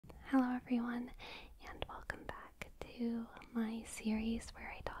Hello everyone, and welcome back to my series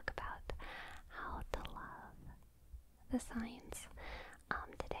where I talk about how to love the signs.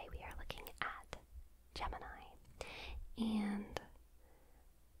 Today we are looking at Gemini, and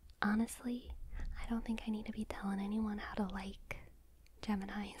honestly, I don't think I need to be telling anyone how to like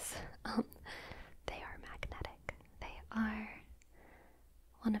Geminis. They are magnetic. They are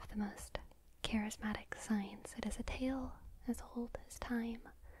one of the most charismatic signs. It is a tale as old as time.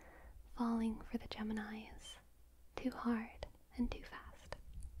 Falling for the Geminis too hard and too fast.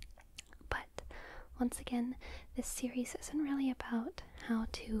 But once again, this series isn't really about how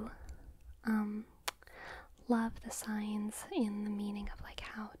to love the signs in the meaning of like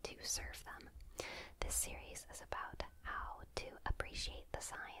how to serve them. This series is about how to appreciate the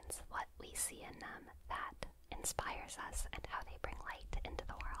signs, what we see in them that inspires us, and how they bring light into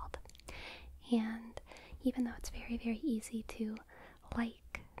the world. And even though it's very, very easy to like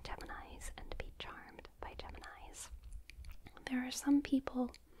Geminis and to be charmed by Geminis, there are some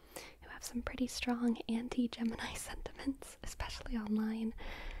people who have some pretty strong anti-Gemini sentiments, especially online.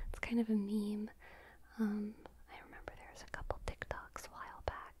 It's kind of a meme. I remember there was a couple TikToks a while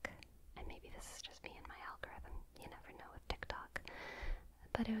back, and maybe this is just me and my algorithm, you never know with TikTok,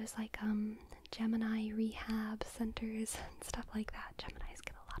 but it was like Gemini rehab centers and stuff like that. Geminis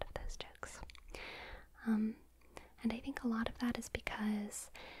get a lot of those jokes. And I think a lot of that is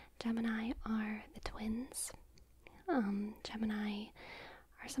because Gemini are the twins. Gemini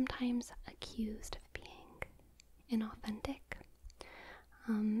are sometimes accused of being inauthentic,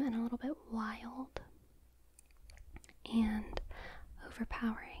 and a little bit wild and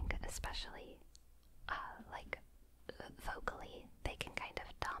overpowering, especially vocally. They can kind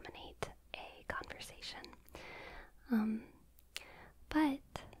of dominate a conversation.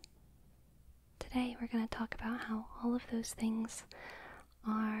 But today we're going to talk about how all of those things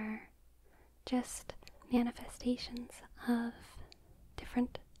are just manifestations of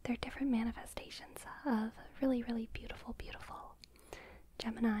they're different manifestations of really, really beautiful, beautiful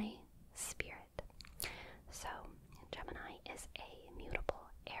Gemini spirit. So, Gemini is a mutable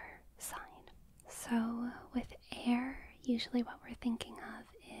air sign. So, with air, usually what we're thinking of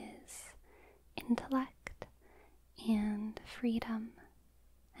is intellect and freedom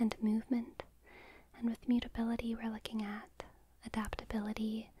and movement. And with mutability, we're looking at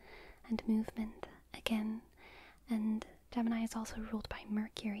adaptability and movement again. And Gemini is also ruled by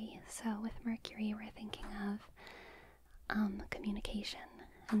Mercury. So with Mercury, we're thinking of communication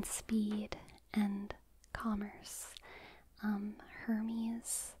and speed and commerce.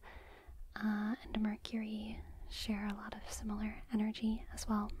 Hermes and Mercury share a lot of similar energy as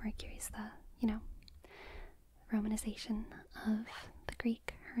well. Mercury's the, Romanization of the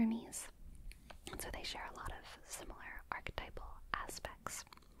Greek Hermes. So they share a lot of similar archetypal aspects.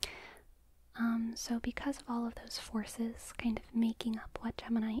 So because of all of those forces kind of making up what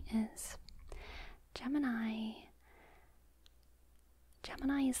Gemini's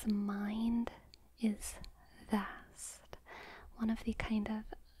mind is vast. One of the kind of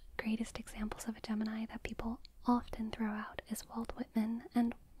greatest examples of a Gemini that people often throw out is Walt Whitman,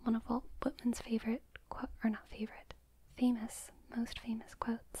 and one of Walt Whitman's most famous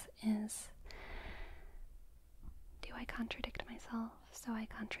quotes is, "Do I contradict myself, so I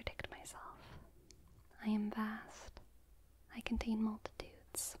contradict myself. I am vast. I contain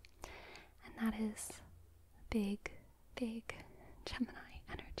multitudes." And that is big, big Gemini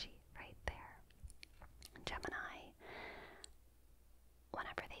energy right there. Gemini,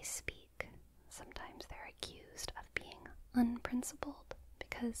 whenever they speak, sometimes they're accused of being unprincipled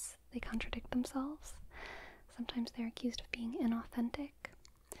because they contradict themselves. Sometimes they're accused of being inauthentic.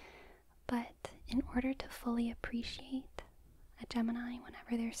 But in order to fully appreciate a Gemini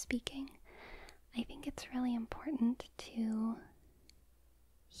whenever they're speaking, I think it's really important to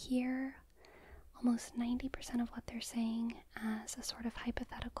hear almost 90% of what they're saying as a sort of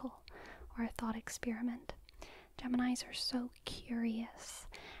hypothetical or a thought experiment. Geminis are so curious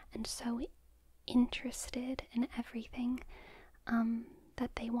and so interested in everything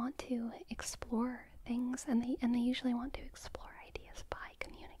that they want to explore things, and they usually want to explore ideas by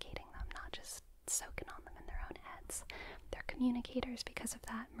communicating them, not just soaking on them in their own heads. They're communicators because of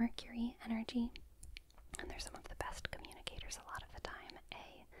that Mercury energy, and they're some of the best communicators a lot of the time.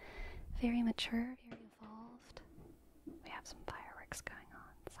 A very mature, very evolved, we have some fireworks going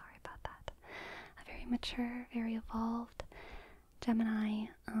on, sorry about that. A very mature, very evolved Gemini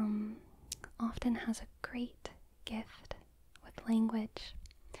often has a great gift with language.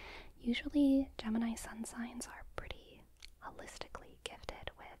 Usually Gemini sun signs are pretty holistically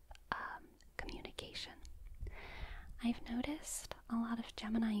gifted with communication. I've noticed a lot of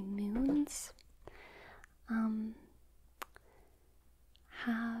Gemini moons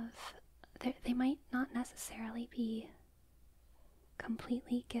they might not necessarily be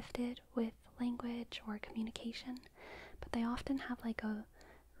completely gifted with language or communication, but they often have like a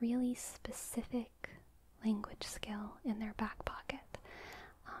really specific language skill in their back pocket.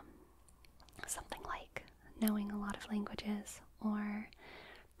 Something like knowing a lot of languages, or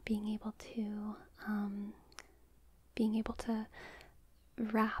being able to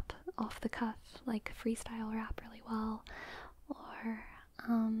rap off the cuff, like freestyle rap really well, or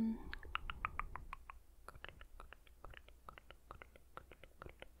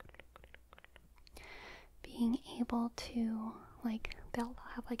being able to, like, they'll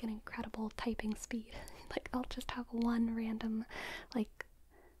have like an incredible typing speed. Like, they'll just have one random, like,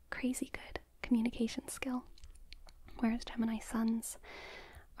 crazy good communication skill, whereas Gemini suns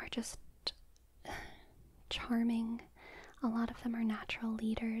are just charming. A lot of them are natural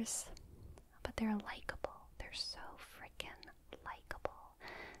leaders, but they're likable. They're so freaking likable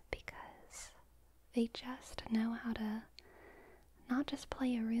because they just know how to not just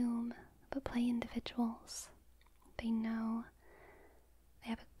play a room, but play individuals. They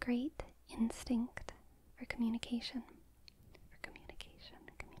have a great instinct for communication.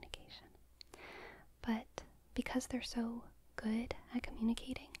 But because they're so good at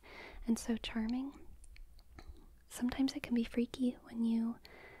communicating and so charming, sometimes it can be freaky when you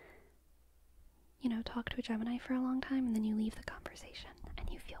talk to a Gemini for a long time and then you leave the conversation and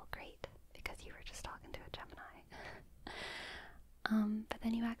you feel great because you were just talking to a Gemini. But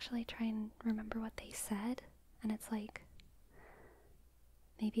then you actually try and remember what they said, and it's like,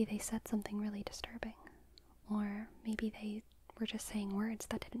 maybe they said something really disturbing, or maybe they were just saying words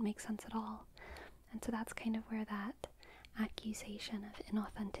that didn't make sense at all. And so that's kind of where that accusation of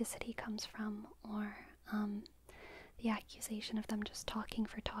inauthenticity comes from, or the accusation of them just talking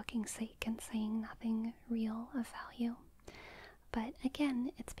for talking's sake and saying nothing real of value. But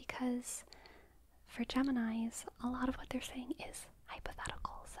again, it's because for Geminis, a lot of what they're saying is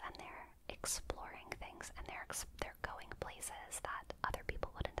hypotheticals, and they're exploring things, and they're going places that other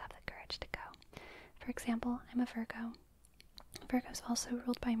people wouldn't have the courage to go. For example, I'm a Virgo. Virgo's also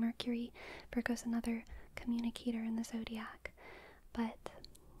ruled by Mercury. Virgo's another communicator in the zodiac. But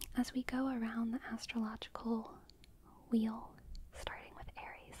as we go around the astrological wheel, starting with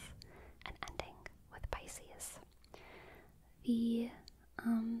Aries and ending with Pisces, the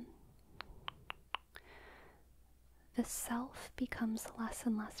self becomes less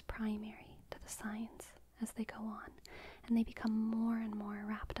and less primary to the signs as they go on, and they become more and more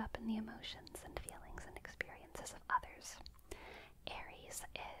wrapped up in the emotions and feelings and experiences of others. Aries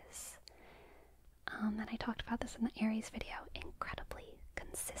is, and I talked about this in the Aries video, incredibly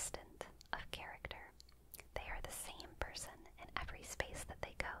consistent of character. They are the same person in every space that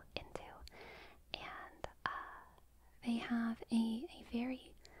they go into, and they have a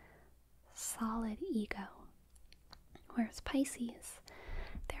very solid ego. Whereas Pisces,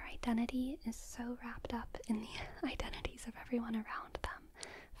 their identity is so wrapped up in the identities of everyone around them.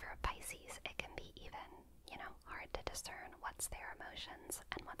 For a Pisces, it can be even, hard to discern what's their emotions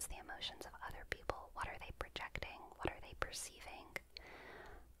and what's the emotions of other people. What are they projecting? What are they perceiving?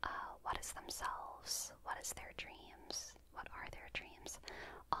 What is themselves? What is their dreams? What are their dreams?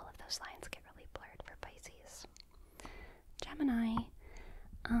 All of those lines get really blurred for Pisces. Gemini,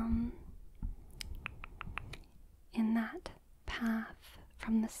 in that path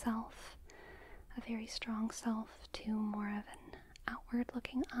from the self, a very strong self, to more of an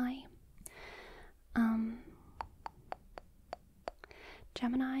outward-looking I,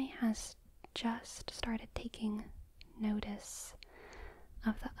 Gemini has just started taking notice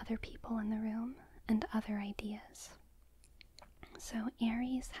of the other people in the room and other ideas. So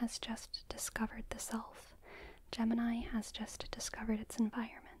Aries has just discovered the self. Gemini has just discovered its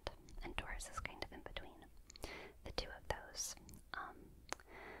environment, and Taurus is kind of in between the two of those.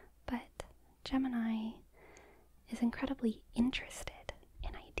 But Gemini is incredibly interested in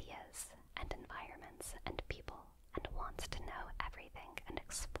ideas and environments and people, and wants to know everything and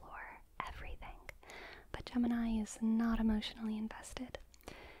explore everything. But Gemini is not emotionally invested.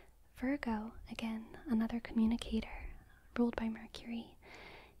 Virgo, again, another communicator ruled by Mercury,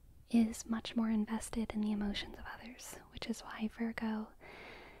 is much more invested in the emotions of others, which is why Virgo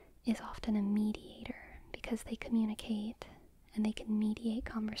is often a mediator, because they communicate and they can mediate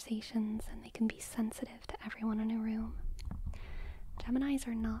conversations and they can be sensitive to everyone in a room. Geminis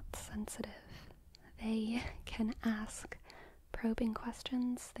are not sensitive. They can ask probing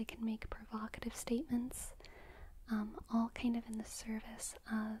questions, they can make provocative statements, all kind of in the service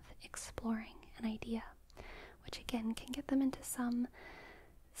of exploring an idea. which again can get them into some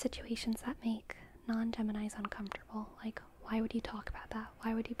situations that make non-Geminis uncomfortable. Like, why would you talk about that?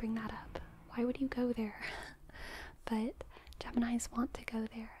 Why would you bring that up? Why would you go there? But Geminis want to go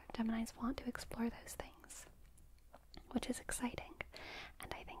there. Geminis want to explore those things, which is exciting.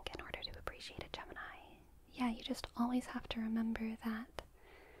 And I think in order to appreciate a Gemini, yeah, you just always have to remember that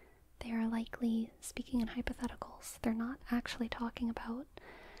they are likely speaking in hypotheticals. They're not actually talking about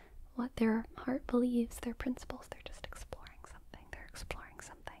what their heart believes, their principles. They're just exploring something. They're exploring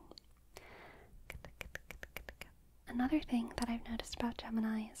something. Another thing that I've noticed about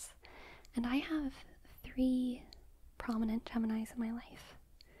Geminis, and I have 3 prominent Geminis in my life.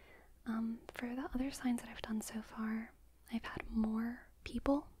 For the other signs that I've done so far, I've had more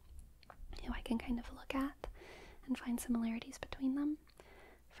people who I can kind of look at and find similarities between them.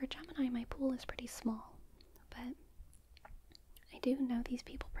 For Gemini, my pool is pretty small, but I do know these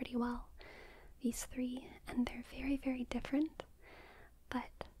people pretty well, these 3, and they're very, very different.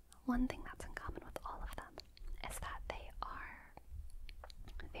 But one thing that's in common with all of them is that they are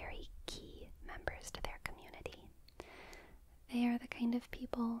very key members to their community. They are the kind of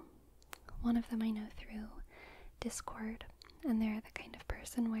people, one of them I know through Discord, and they're the kind of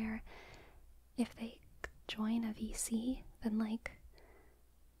person where if they join a VC, then like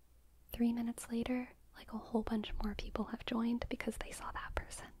 3 minutes later, like a whole bunch more people have joined because they saw that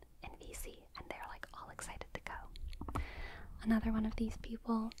person in VC and they're like all excited to go. Another one of these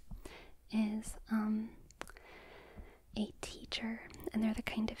people is a teacher, and they're the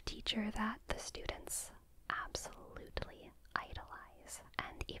kind of teacher that the students absolutely idolize,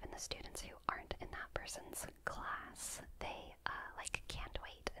 and even the students who aren't in that person's class, they like can't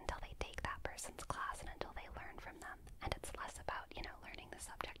wait until they take that person's class and until they learn from them. And it's less about, you know, learning the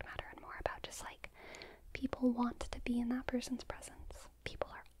subject matter and more about just like people want to be in that person's presence. People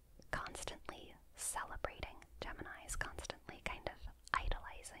are constantly celebrating Geminis, constantly kind of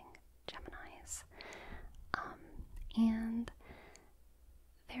idolizing Geminis. And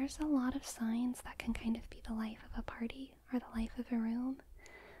there's a lot of signs that can kind of be the life of a party or the life of a room.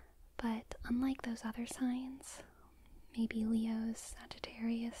 But unlike those other signs, maybe Leo's,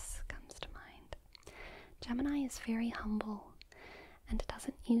 Sagittarius comes to mind, Gemini is very humble and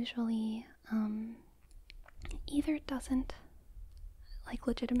doesn't usually, either doesn't, like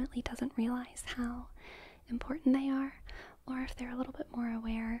legitimately doesn't realize how important they are, or if they're a little bit more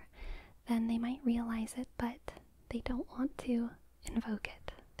aware, then they might realize it, but they don't want to invoke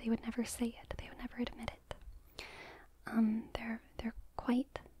it. They would never say it. They would never admit it. They're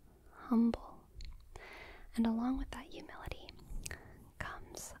quite humble. And along with that humility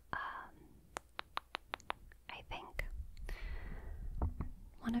comes, I think,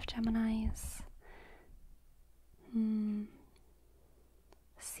 one of Gemini's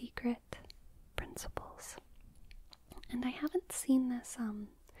secret principles. And I haven't seen this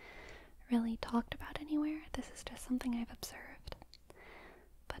really talked about anywhere. This is just something I've observed.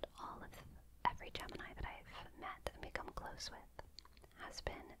 But every Gemini that I've met and become close with has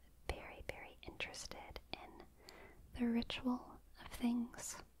been very, very interested in the ritual of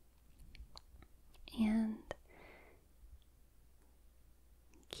things and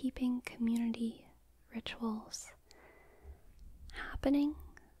keeping community rituals happening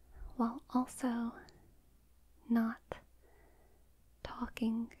while also not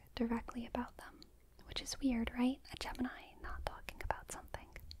talking directly about them, which is weird, right? A Gemini not talking about something.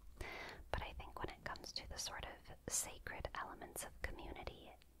 But I think when it comes to the sort of sacred elements of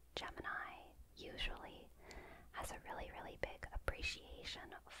community, Gemini usually has a really, really big appreciation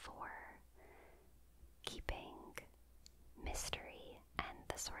for keeping mystery and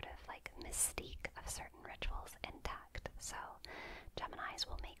the sort of like mystique of certain rituals intact. So Geminis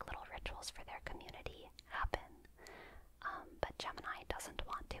will make little rituals for their community happen, but Gemini doesn't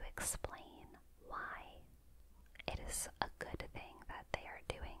want to explain why it is a good thing that they are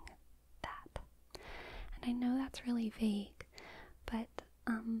doing that. And I know that's really vague, but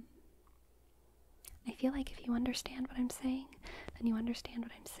I feel like if you understand what I'm saying, then you understand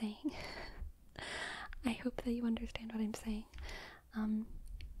what I'm saying. I hope that you understand what I'm saying.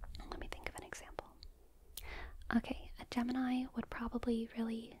 Let me think of an example. Okay, a Gemini would probably a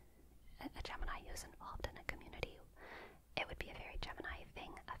Gemini who's involved in a community, it would be a very Gemini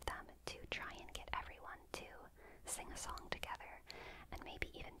thing of them to try and get everyone to sing a song together, and maybe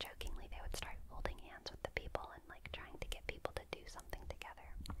even jokingly they would start holding hands with the people and like trying to get people to do something together.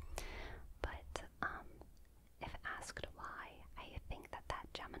 But if asked why, I think that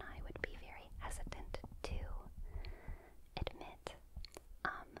Gemini would be very hesitant to admit,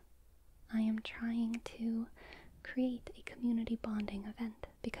 I am trying to create a community bonding event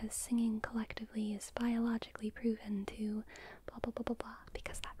because singing collectively is biologically proven to blah blah blah blah blah,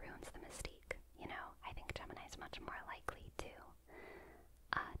 because that ruins the mystique. You know, I think Gemini is much more likely to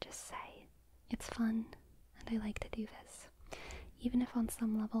just say, it's fun and I like to do this. Even if on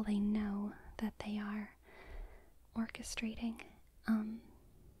some level they know that they are orchestrating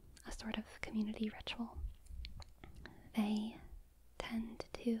a sort of community ritual, they tend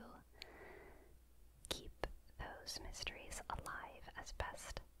to keep those mysteries alive as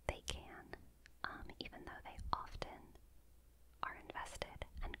best they can, even though they often are invested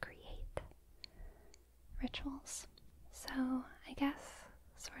and create rituals. So I guess,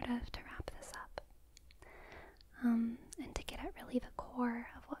 sort of to wrap this up, and to get at really the core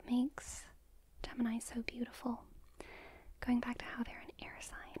of what makes Gemini so beautiful, going back to how they're an air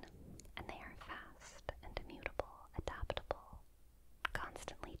sign, and they are fast and immutable, adaptable,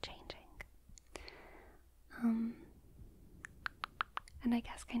 constantly changing. And I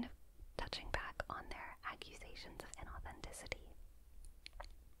guess kind of touching back on their accusations of inauthenticity.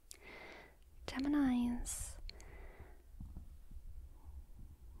 Geminis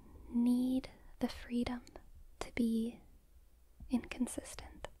need the freedom to be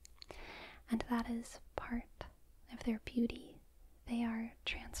inconsistent, and that is part of their beauty. They are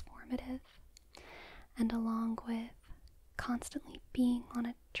transformative, and along with constantly being on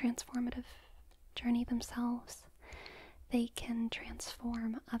a transformative journey themselves, they can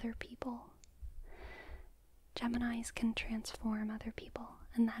transform other people. Geminis can transform other people,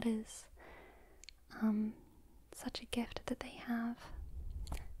 and that is such a gift that they have.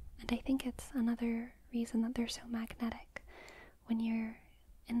 And I think it's another reason that they're so magnetic. When you're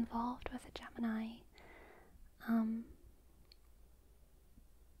involved with a Gemini,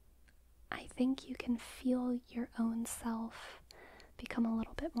 I think you can feel your own self become a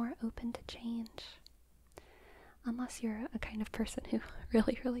little bit more open to change. Unless you're a kind of person who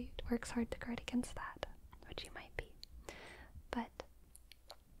really, really works hard to guard against that, which you might be. But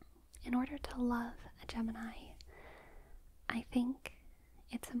in order to love a Gemini, I think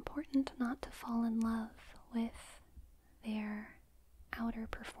it's important not to fall in love with their outer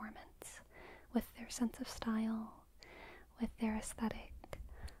performance, with their sense of style, with their aesthetic,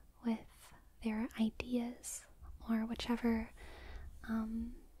 with their ideas, or whichever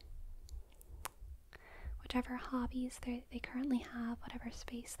hobbies they currently have, whatever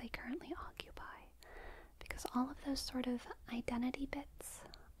space they currently occupy. Because all of those sort of identity bits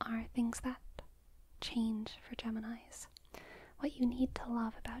are things that change for Geminis. What you need to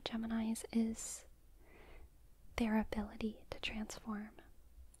love about Geminis is their ability to transform.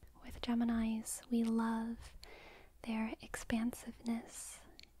 With Geminis, we love their expansiveness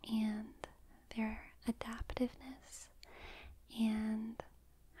and their adaptiveness, and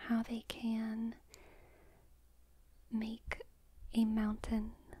how they can make a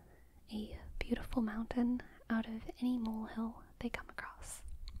mountain, a beautiful mountain, out of any molehill they come across.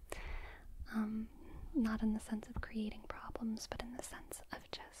 Not in the sense of creating problems, but in the sense of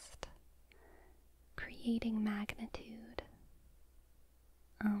just creating magnitude,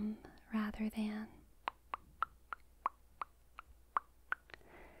 rather than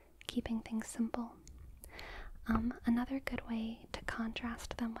keeping things simple. Another good way to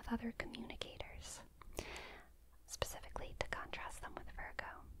contrast them with other communicators, specifically to contrast them with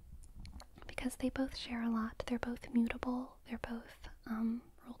Virgo, because they both share a lot. They're both mutable, they're both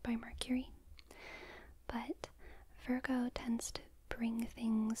ruled by Mercury, but Virgo tends to bring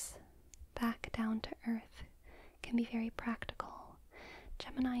things back down to earth, can be very practical.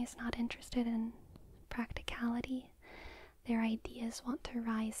 Gemini is not interested in practicality. Their ideas want to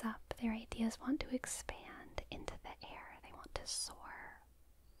rise up, their ideas want to expand into the air, they want to soar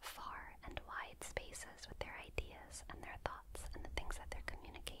far and wide spaces with their ideas and their thoughts and the things that they're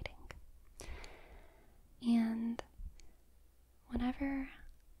communicating. And whenever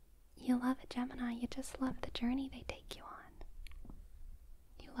you love a Gemini, you just love the journey they take you on.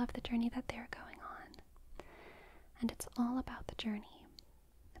 You love the journey that they're going on. And it's all about the journey.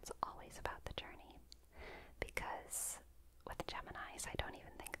 It's always about the journey. Because with Geminis, I don't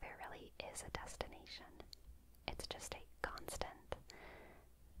even think there really is a destination. It's just a constant,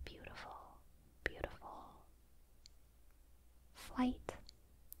 beautiful, beautiful flight.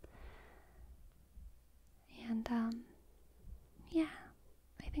 And, yeah,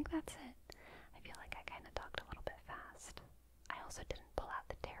 I think that's it. I feel like I kind of talked a little bit fast. I also didn't pull out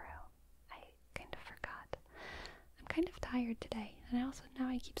the tarot. I kind of forgot. I'm kind of tired today, and now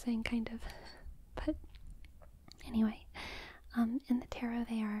I keep saying kind of, but anyway, in the tarot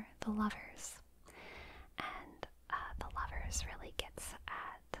they are the Lovers, and the Lovers really gets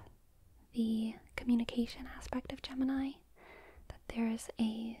at the communication aspect of Gemini, that there's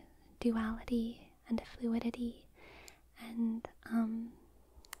a duality and a fluidity, and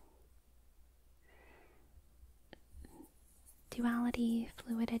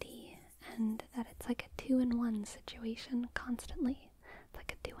and that it's like a 2-in-1 situation constantly. It's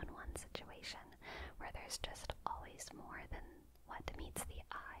like a 2-in-1 situation where there's just always more than what meets the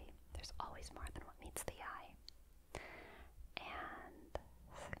eye. There's always more than what meets the eye. And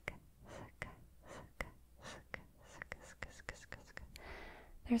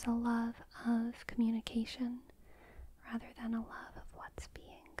there's a love of communication rather than a love of what's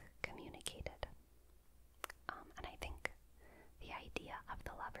being communicated. And I think the idea of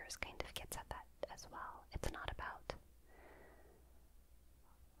the lovers kind of gets at that as well. It's not about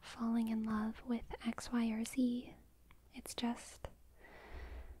falling in love with X, Y, or Z. It's just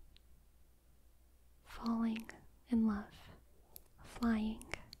falling in love, flying.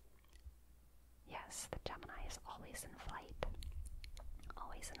 Yes, the Gemini is always in flight.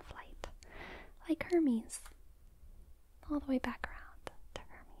 Always in flight. Like Hermes. All the way back around to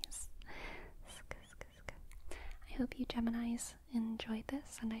Hermes. I hope you Geminis enjoyed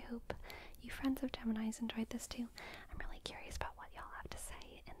this, and I hope you friends of Geminis enjoyed this too. I'm really curious about what y'all have to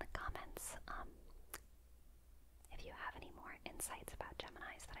say in the comments. If you have any more insights about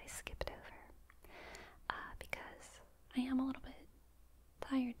Geminis that I skipped over. Because I am a little bit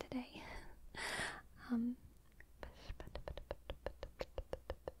tired today.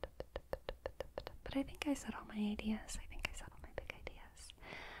 But I think I said all my ideas. I think I said all my big ideas.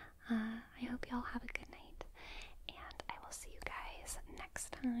 I hope y'all have a good night, and I will see you guys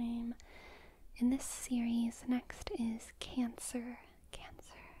next time. In this series, next is Cancer.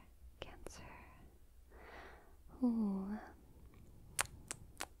 Ooh.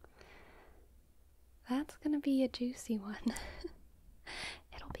 That's gonna be a juicy one.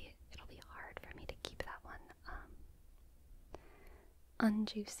 It'll be hard for me to keep that one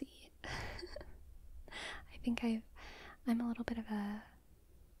unjuicy. I think I'm a little bit of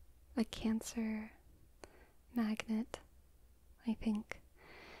a Cancer magnet. I think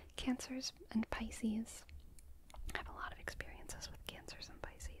Cancers and Pisces. I have a lot of experiences with Cancers and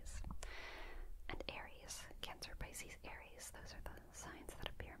Pisces. And Aries. Cancer, Pisces, Aries. Those are the signs that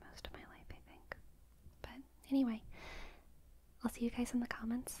appear most of my life, I think. But anyway, I'll see you guys in the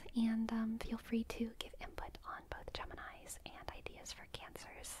comments, and feel free to give input on both Geminis and ideas for